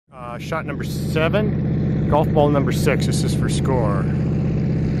Shot number 7, golf ball number 6. This is for score.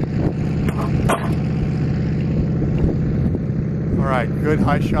 Alright, good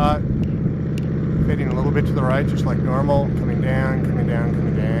high shot. Fading a little bit to the right, just like normal. Coming down, coming down,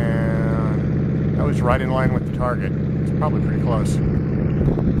 coming down. That was right in line with the target. It's probably pretty close.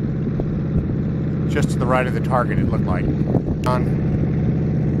 Just to the right of the target, it looked like. On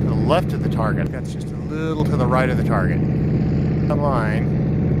to the left of the target. That's just a little to the right of the target. The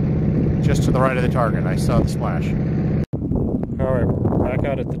line, just to the right of the target. I saw the splash. Alright, we're back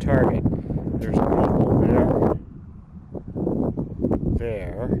out at the target. There's a golf there.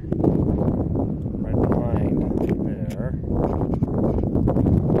 There. Right behind there.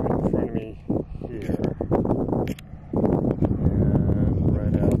 Right in front of me here. And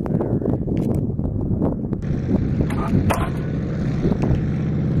right out there.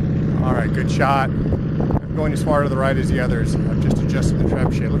 Alright, good shot. I'm going as far to the right as the others. I've just adjusted the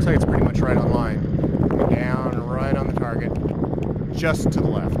trebuchet. It looks like it's pretty much right on line. Coming down, right on the target. Just to the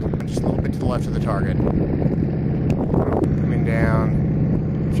left. Just a little bit to the left of the target. Coming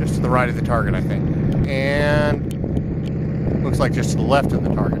down. Just to the right of the target, I think. And looks like just to the left of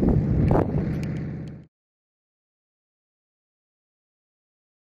the target.